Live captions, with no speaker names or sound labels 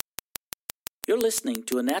You're listening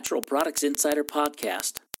to a Natural Products Insider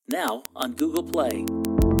podcast, now on Google Play.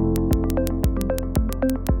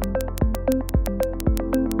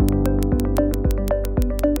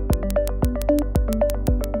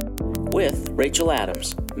 With Rachel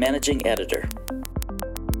Adams, Managing Editor.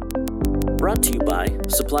 Brought to you by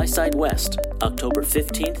SupplySide West, October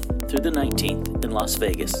 15th through the 19th in Las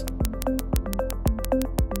Vegas.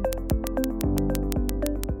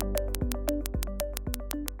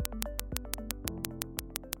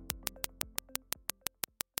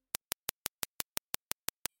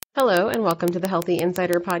 Hello and welcome to the Healthy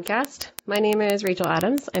Insider podcast. My name is Rachel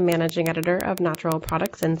Adams. I'm Managing Editor of Natural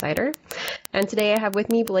Products Insider. And today I have with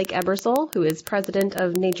me Blake Ebersole, who is President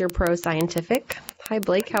of NaturePro Scientific. Hi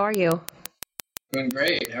Blake, how are you? Doing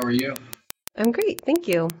great. How are you? I'm great, thank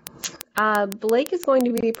you. Blake is going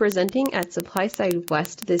to be presenting at SupplySide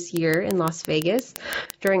West this year in Las Vegas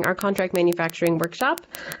during our contract manufacturing workshop.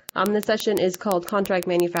 This session is called Contract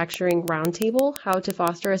Manufacturing Roundtable, How to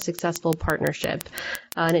Foster a Successful Partnership.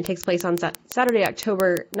 And it takes place on Saturday,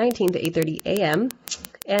 October 19th at 8:30 a.m.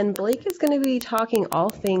 And Blake is going to be talking all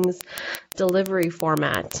things delivery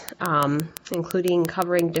format, including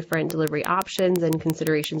covering different delivery options and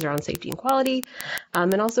considerations around safety and quality,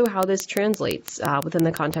 and also how this translates within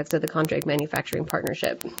the context of the contract manufacturing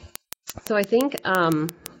partnership. So I think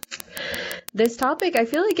this topic, I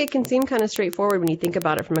feel like it can seem kind of straightforward when you think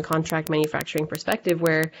about it from a contract manufacturing perspective,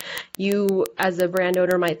 where you as a brand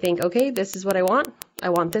owner might think, okay, this is what I want. I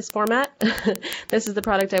want this format. This is the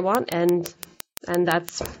product I want, and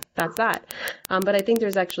that's that. But I think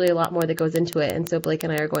there's actually a lot more that goes into it, and so Blake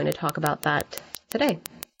and I are going to talk about that today.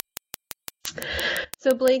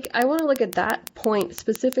 So Blake, I want to look at that point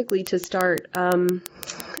specifically to start.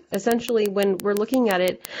 Essentially, when we're looking at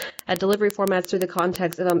it at delivery formats through the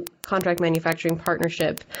context of a contract manufacturing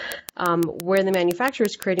partnership, where the manufacturer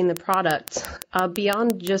is creating the product,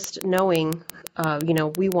 beyond just knowing,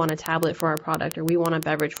 we want a tablet for our product or we want a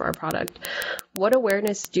beverage for our product, what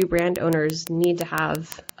awareness do brand owners need to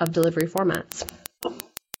have of delivery formats?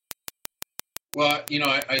 Well,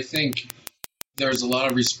 I think there's a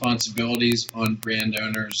lot of responsibilities on brand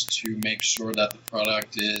owners to make sure that the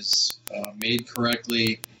product is made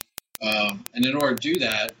correctly. And in order to do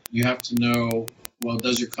that, you have to know, well,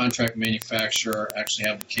 does your contract manufacturer actually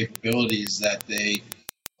have the capabilities that they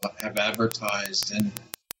have advertised? And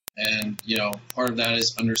part of that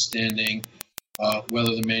is understanding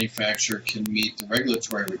whether the manufacturer can meet the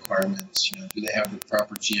regulatory requirements. Do they have the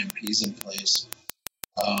proper GMPs in place?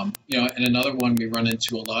 And another one we run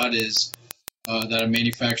into a lot is that a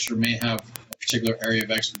manufacturer may have a particular area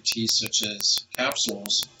of expertise, such as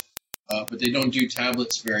capsules, but they don't do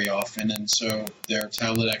tablets very often, and so their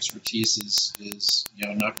tablet expertise is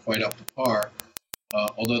not quite up to par,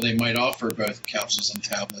 although they might offer both capsules and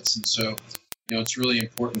tablets. And so it's really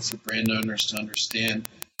important for brand owners to understand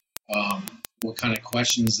what kind of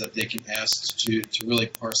questions that they can ask to really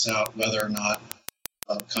parse out whether or not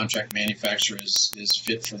a contract manufacturer is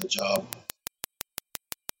fit for the job.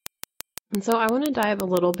 And so I want to dive a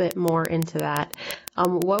little bit more into that.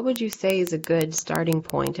 What would you say is a good starting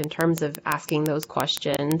point in terms of asking those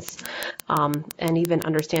questions and even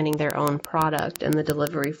understanding their own product and the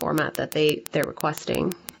delivery format that they're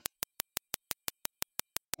requesting?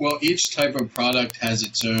 Well, each type of product has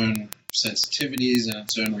its own sensitivities and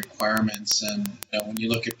its own requirements. And when you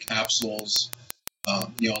look at capsules, a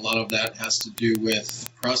lot of that has to do with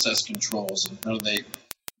process controls and how do they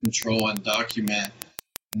control and document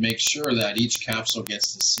and make sure that each capsule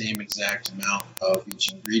gets the same exact amount of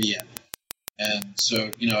each ingredient. And so,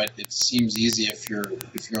 it seems easy if you're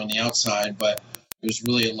on the outside, but there's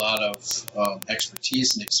really a lot of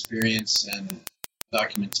expertise and experience and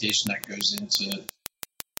documentation that goes into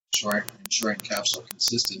ensuring capsule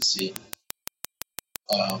consistency.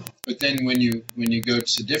 But then when you go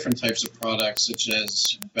to different types of products, such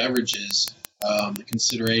as beverages, the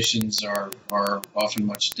considerations are often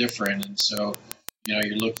much different. And so,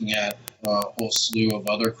 you're looking at a whole slew of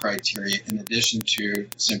other criteria in addition to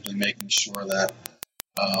simply making sure that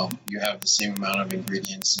you have the same amount of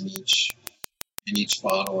ingredients in each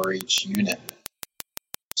bottle or each unit.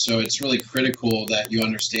 So it's really critical that you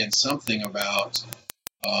understand something about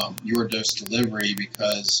your dose delivery,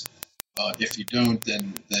 because if you don't,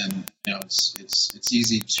 then it's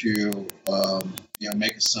easy to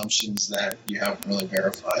make assumptions that you haven't really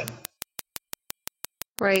verified.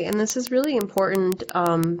 Right, and this is really important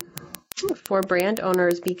for brand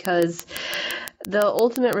owners because the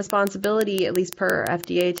ultimate responsibility, at least per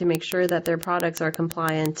FDA, to make sure that their products are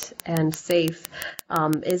compliant and safe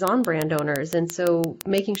is on brand owners. And so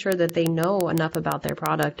making sure that they know enough about their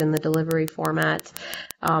product and the delivery format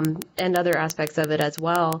and other aspects of it as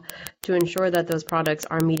well to ensure that those products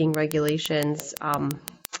are meeting regulations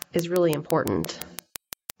is really important.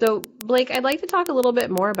 So, Blake, I'd like to talk a little bit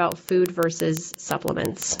more about food versus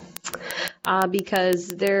supplements because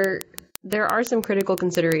there are some critical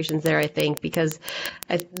considerations there, I think, because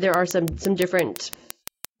there are some different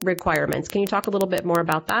requirements. Can you talk a little bit more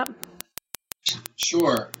about that?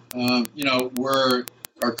 Sure.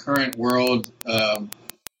 Our current world,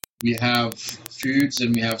 we have foods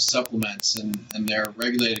and we have supplements, and they're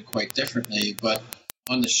regulated quite differently, but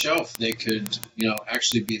on the shelf, they could,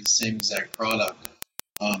 actually be the same exact product.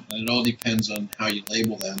 And it all depends on how you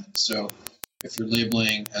label them. And so if you're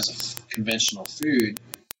labeling as a conventional food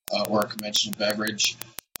or a conventional beverage,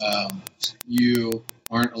 you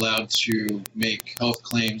aren't allowed to make health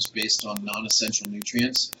claims based on non-essential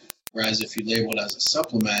nutrients. Whereas if you label it as a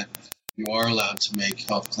supplement, you are allowed to make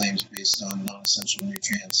health claims based on non-essential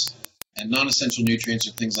nutrients. And non-essential nutrients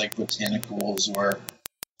are things like botanicals or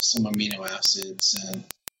some amino acids and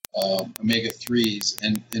omega-3s.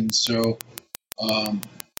 And so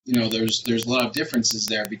there's a lot of differences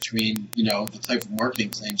there between, the type of marketing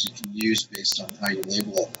claims you can use based on how you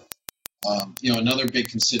label it. Another big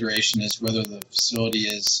consideration is whether the facility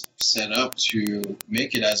is set up to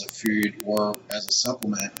make it as a food or as a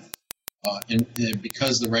supplement. And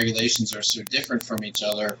because the regulations are so different from each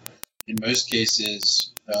other, in most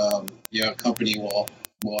cases, a company will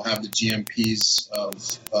have the GMPs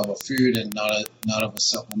of a food and not of a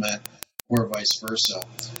supplement, or vice versa.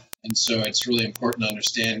 And so it's really important to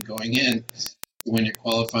understand going in when you're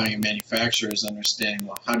qualifying a manufacturer is understanding,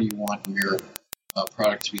 well, how do you want your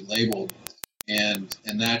product to be labeled? And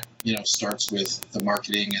that, starts with the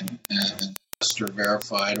marketing and master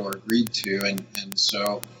verified or agreed to. And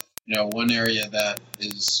so, one area that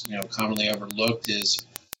is, commonly overlooked is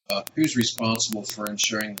who's responsible for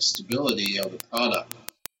ensuring the stability of the product.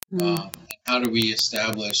 And how do we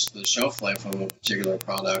establish the shelf life of a particular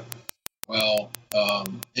product? Well,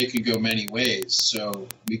 it could go many ways. So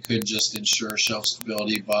we could just ensure shelf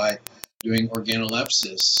stability by doing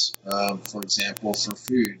organolepsis, for example, for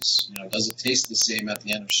foods. Does it taste the same at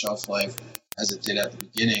the end of shelf life as it did at the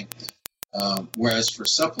beginning? Whereas for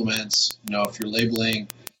supplements, if you're labeling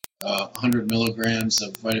 100 milligrams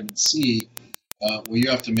of vitamin C, you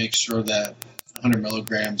have to make sure that 100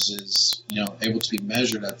 milligrams is, able to be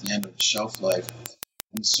measured at the end of the shelf life.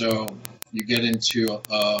 And so you get into,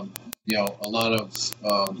 a lot of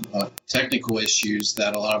technical issues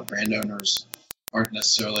that a lot of brand owners aren't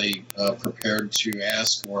necessarily prepared to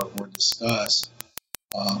ask or discuss.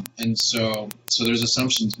 And so there's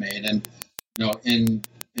assumptions made. And,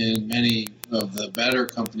 in many of the better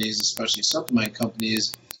companies, especially supplement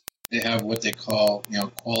companies, they have what they call,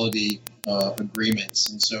 quality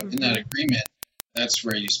agreements. And so in that agreement, that's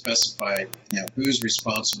where you specify, who's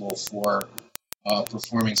responsible for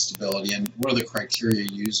performing stability and what are the criteria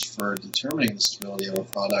used for determining the stability of a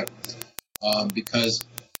product. Because,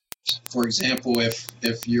 for example,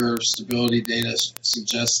 if your stability data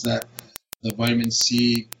suggests that the vitamin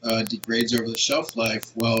C degrades over the shelf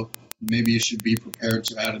life, well, maybe you should be prepared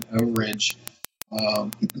to add an overage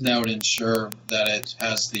that would ensure that it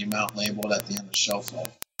has the amount labeled at the end of shelf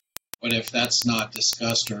life. But if that's not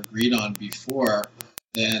discussed or agreed on before,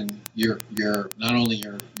 then you're not only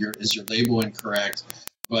is your label incorrect,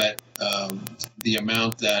 but the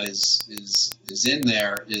amount that is in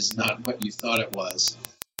there is not what you thought it was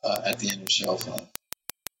at the end of shelf life.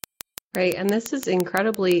 Right, and this is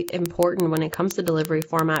incredibly important when it comes to delivery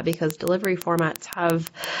format because delivery formats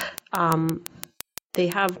have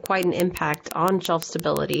quite an impact on shelf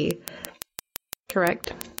stability.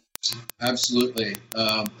 Correct? Absolutely.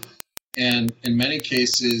 And in many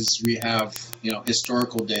cases, we have,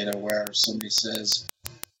 historical data where somebody says,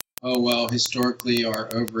 oh, well, historically, our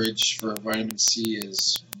overage for vitamin C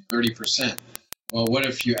is 30%. Well, what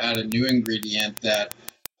if you add a new ingredient that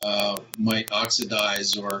might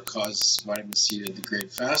oxidize or cause vitamin C to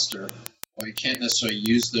degrade faster? Well, you can't necessarily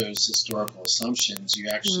use those historical assumptions. You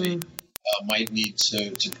actually might need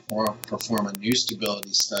to perform a new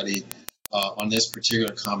stability study on this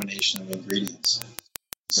particular combination of ingredients.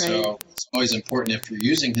 Right. So it's always important if you're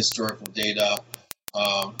using historical data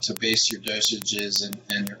to base your dosages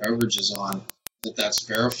and your overages on, that's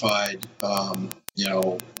verified,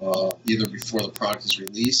 either before the product is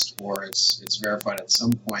released or it's verified at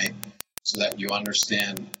some point, so that you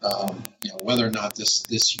understand, whether or not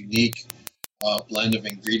this unique blend of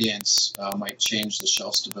ingredients might change the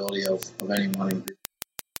shelf stability of any one ingredient.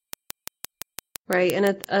 Right,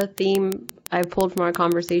 and a theme I pulled from our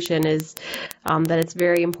conversation is that it's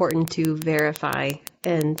very important to verify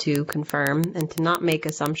and to confirm and to not make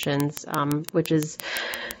assumptions, which is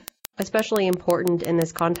especially important in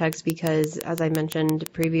this context because, as I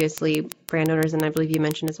mentioned previously, brand owners, and I believe you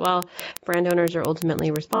mentioned as well, brand owners are ultimately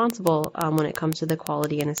responsible when it comes to the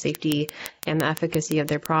quality and the safety and the efficacy of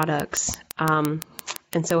their products.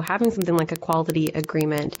 And so having something like a quality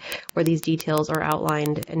agreement where these details are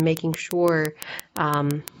outlined and making sure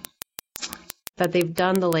that they've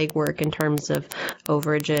done the legwork in terms of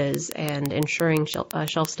overages and ensuring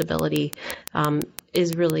shelf stability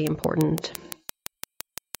is really important.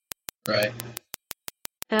 Right.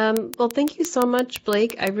 Well, thank you so much,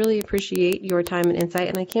 Blake. I really appreciate your time and insight,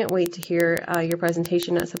 and I can't wait to hear your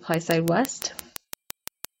presentation at SupplySide West.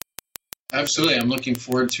 Absolutely. I'm looking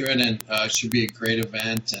forward to it, and it should be a great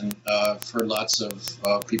event, and I've heard lots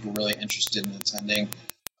of people really interested in attending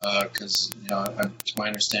because, to my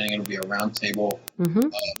understanding, it'll be a roundtable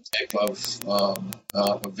type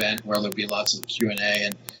of event where there'll be lots of Q&A,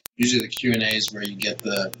 and usually the Q&A is where you get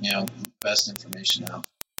the best information out.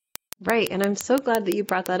 Right, and I'm so glad that you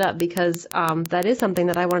brought that up because that is something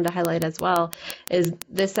that I wanted to highlight as well, is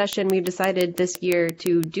this session we've decided this year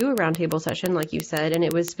to do a roundtable session, like you said, and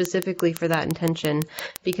it was specifically for that intention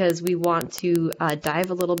because we want to dive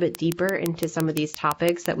a little bit deeper into some of these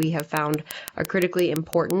topics that we have found are critically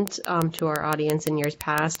important to our audience in years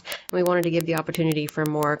past, and we wanted to give the opportunity for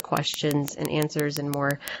more questions and answers and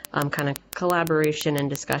more kind of collaboration and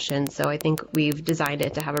discussion, so I think we've designed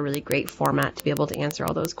it to have a really great format to be able to answer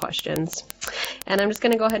all those questions. And I'm just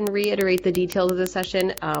going to go ahead and reiterate the details of the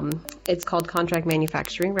session. It's called Contract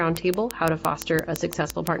Manufacturing Roundtable, How to Foster a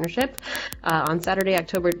Successful Partnership, on Saturday,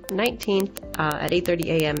 October 19th at 8:30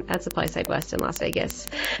 a.m. at SupplySide West in Las Vegas.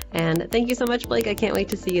 And thank you so much, Blake. I can't wait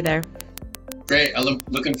to see you there. Great. I'm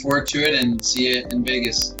looking forward to it and see you in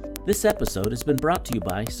Vegas. This episode has been brought to you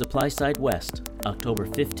by SupplySide West, October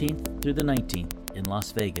 15th through the 19th in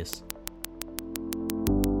Las Vegas.